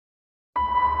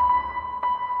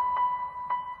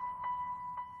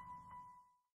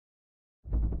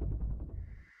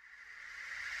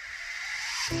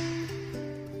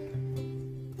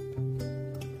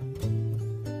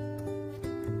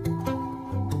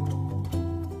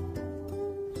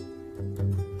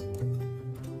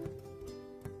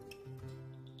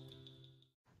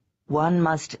One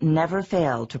must never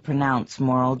fail to pronounce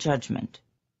moral judgment.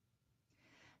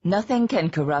 Nothing can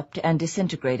corrupt and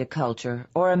disintegrate a culture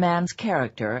or a man's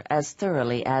character as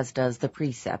thoroughly as does the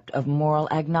precept of moral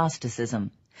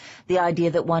agnosticism, the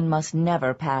idea that one must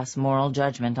never pass moral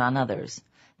judgment on others,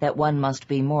 that one must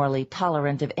be morally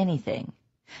tolerant of anything,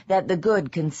 that the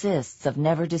good consists of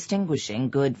never distinguishing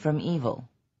good from evil.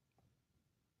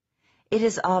 It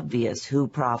is obvious who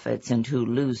profits and who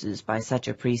loses by such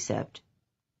a precept.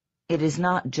 It is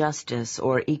not justice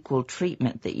or equal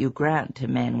treatment that you grant to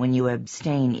men when you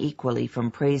abstain equally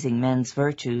from praising men's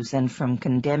virtues and from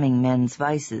condemning men's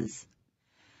vices.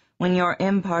 When your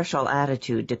impartial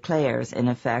attitude declares, in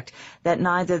effect, that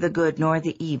neither the good nor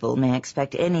the evil may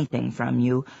expect anything from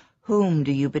you, whom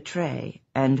do you betray,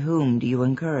 and whom do you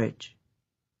encourage?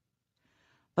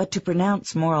 But to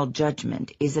pronounce moral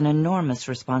judgment is an enormous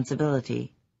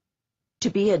responsibility. To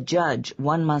be a judge,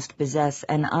 one must possess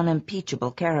an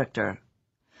unimpeachable character.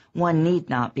 One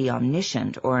need not be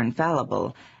omniscient or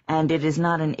infallible, and it is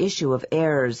not an issue of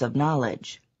errors of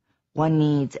knowledge. One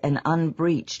needs an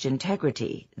unbreached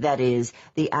integrity, that is,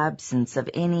 the absence of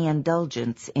any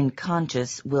indulgence in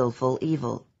conscious, willful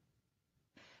evil.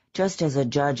 Just as a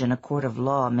judge in a court of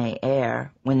law may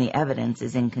err when the evidence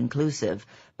is inconclusive,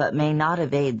 but may not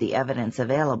evade the evidence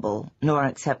available, nor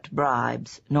accept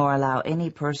bribes, nor allow any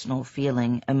personal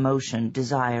feeling, emotion,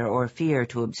 desire, or fear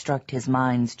to obstruct his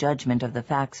mind's judgment of the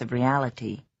facts of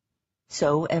reality,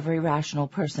 so every rational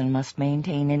person must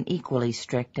maintain an equally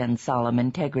strict and solemn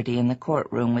integrity in the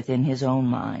courtroom within his own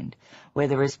mind, where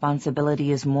the responsibility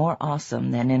is more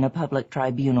awesome than in a public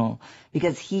tribunal,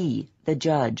 because he, the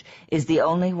judge, is the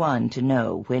only one to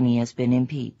know when he has been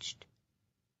impeached.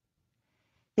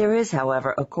 There is,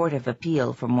 however, a court of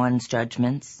appeal from one's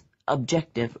judgments,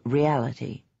 objective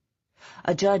reality.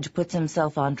 A judge puts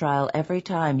himself on trial every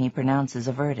time he pronounces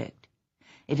a verdict.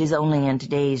 It is only in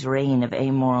today's reign of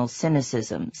amoral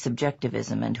cynicism,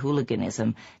 subjectivism, and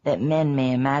hooliganism that men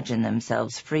may imagine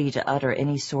themselves free to utter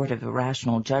any sort of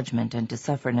irrational judgment and to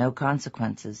suffer no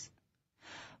consequences.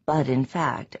 But, in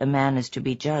fact, a man is to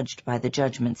be judged by the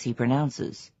judgments he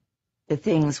pronounces. The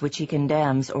things which he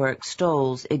condemns or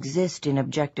extols exist in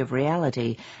objective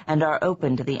reality and are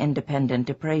open to the independent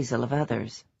appraisal of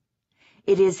others.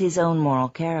 It is his own moral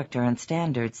character and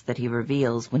standards that he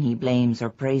reveals when he blames or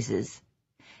praises.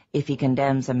 If he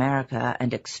condemns America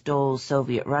and extols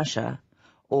Soviet Russia,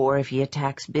 or if he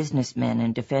attacks businessmen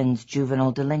and defends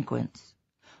juvenile delinquents,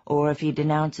 or if he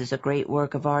denounces a great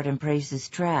work of art and praises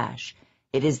trash,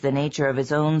 it is the nature of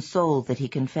his own soul that he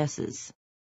confesses.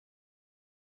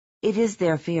 It is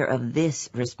their fear of this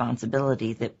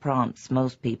responsibility that prompts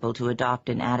most people to adopt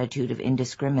an attitude of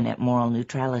indiscriminate moral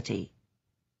neutrality.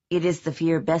 It is the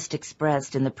fear best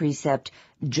expressed in the precept,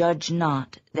 "Judge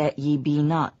not, that ye be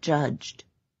not judged."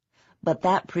 But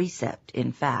that precept,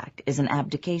 in fact, is an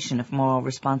abdication of moral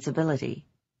responsibility.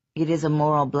 It is a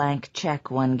moral blank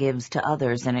check one gives to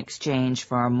others in exchange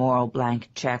for a moral blank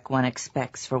check one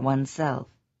expects for oneself.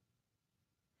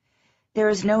 There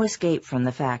is no escape from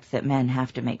the fact that men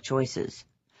have to make choices.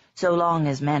 So long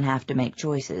as men have to make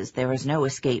choices, there is no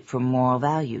escape from moral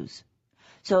values.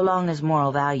 So long as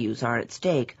moral values are at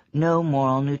stake, no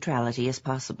moral neutrality is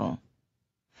possible.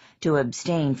 To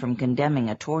abstain from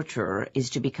condemning a torturer is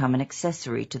to become an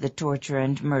accessory to the torture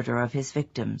and murder of his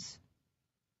victims.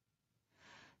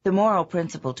 The moral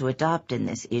principle to adopt in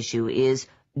this issue is,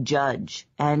 judge,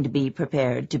 and be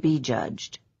prepared to be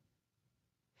judged.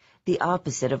 The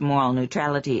opposite of moral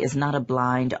neutrality is not a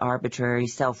blind, arbitrary,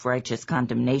 self-righteous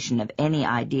condemnation of any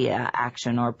idea,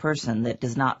 action, or person that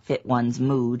does not fit one's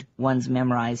mood, one's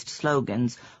memorized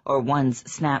slogans, or one's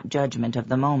snap judgment of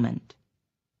the moment.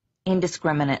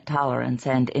 Indiscriminate tolerance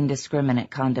and indiscriminate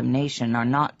condemnation are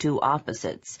not two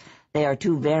opposites, they are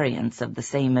two variants of the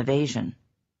same evasion.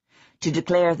 To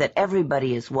declare that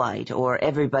everybody is white, or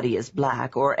everybody is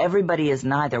black, or everybody is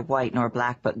neither white nor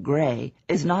black but gray,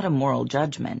 is not a moral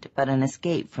judgment, but an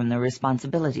escape from the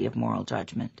responsibility of moral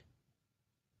judgment.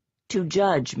 To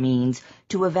judge means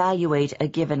to evaluate a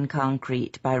given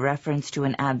concrete by reference to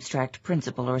an abstract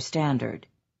principle or standard.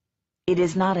 It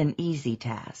is not an easy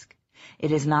task.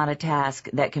 It is not a task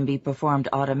that can be performed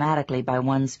automatically by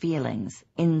one's feelings,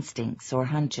 instincts, or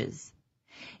hunches.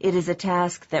 It is a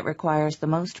task that requires the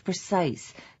most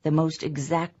precise, the most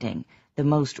exacting, the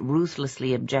most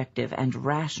ruthlessly objective and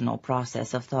rational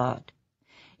process of thought.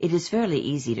 It is fairly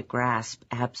easy to grasp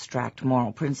abstract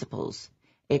moral principles.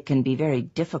 It can be very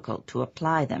difficult to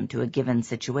apply them to a given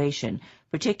situation,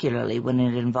 particularly when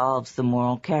it involves the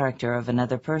moral character of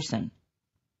another person.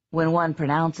 When one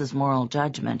pronounces moral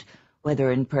judgment,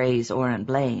 whether in praise or in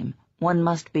blame, one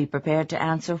must be prepared to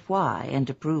answer why and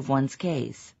to prove one's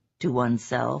case, to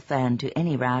oneself and to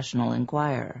any rational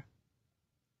inquirer.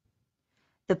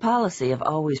 The policy of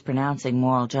always pronouncing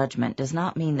moral judgment does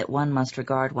not mean that one must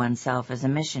regard oneself as a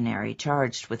missionary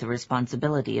charged with the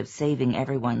responsibility of saving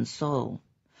everyone's soul,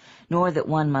 nor that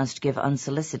one must give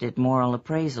unsolicited moral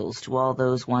appraisals to all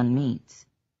those one meets.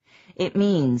 It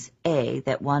means, A,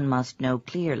 that one must know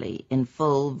clearly, in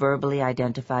full, verbally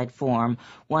identified form,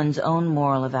 one's own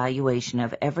moral evaluation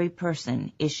of every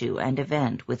person, issue, and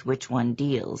event with which one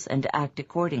deals, and act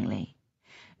accordingly.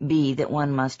 B, that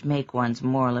one must make one's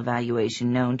moral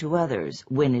evaluation known to others,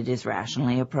 when it is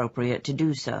rationally appropriate to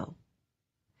do so.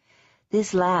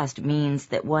 This last means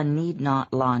that one need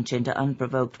not launch into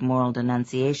unprovoked moral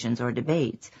denunciations or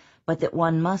debates, but that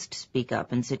one must speak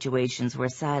up in situations where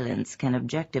silence can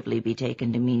objectively be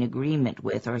taken to mean agreement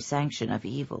with or sanction of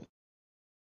evil.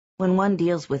 When one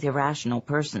deals with irrational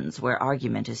persons where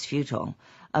argument is futile,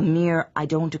 a mere "I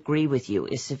don't agree with you"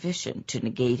 is sufficient to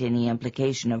negate any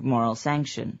implication of moral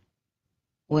sanction.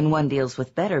 When one deals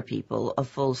with better people, a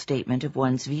full statement of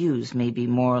one's views may be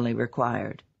morally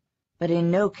required. But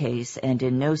in no case and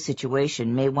in no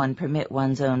situation may one permit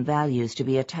one's own values to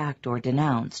be attacked or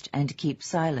denounced, and keep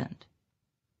silent.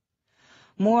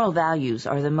 Moral values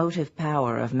are the motive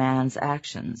power of man's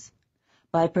actions.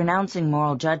 By pronouncing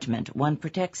moral judgment, one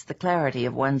protects the clarity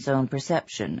of one's own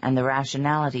perception and the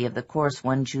rationality of the course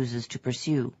one chooses to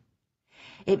pursue.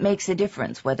 It makes a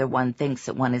difference whether one thinks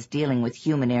that one is dealing with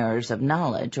human errors of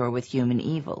knowledge or with human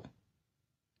evil.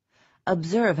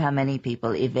 Observe how many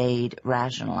people evade,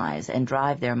 rationalize, and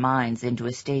drive their minds into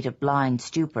a state of blind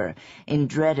stupor in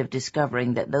dread of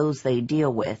discovering that those they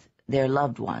deal with, their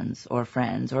loved ones, or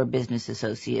friends, or business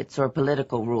associates, or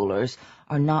political rulers,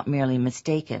 are not merely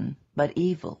mistaken, but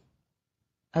evil.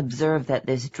 Observe that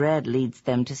this dread leads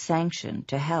them to sanction,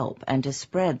 to help, and to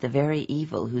spread the very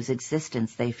evil whose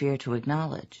existence they fear to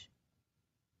acknowledge.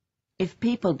 If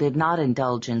people did not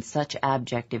indulge in such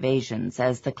abject evasions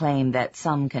as the claim that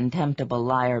some contemptible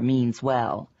liar means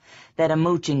well, that a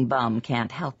mooching bum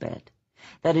can't help it,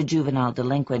 that a juvenile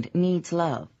delinquent needs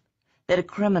love, that a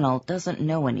criminal doesn't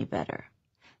know any better,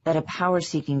 that a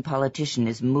power-seeking politician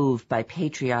is moved by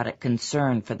patriotic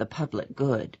concern for the public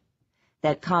good,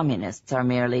 that communists are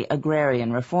merely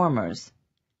agrarian reformers,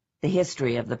 the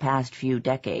history of the past few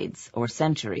decades or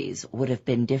centuries would have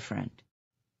been different.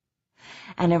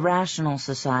 An irrational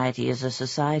society is a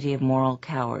society of moral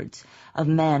cowards, of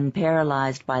men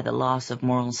paralyzed by the loss of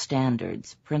moral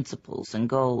standards, principles, and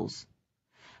goals.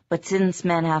 But since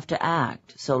men have to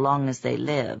act, so long as they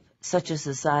live, such a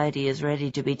society is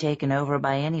ready to be taken over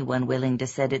by anyone willing to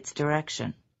set its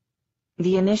direction.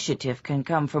 The initiative can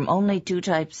come from only two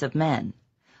types of men,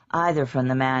 either from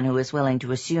the man who is willing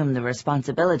to assume the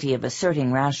responsibility of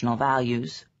asserting rational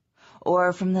values,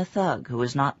 or from the thug who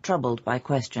is not troubled by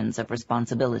questions of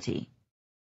responsibility.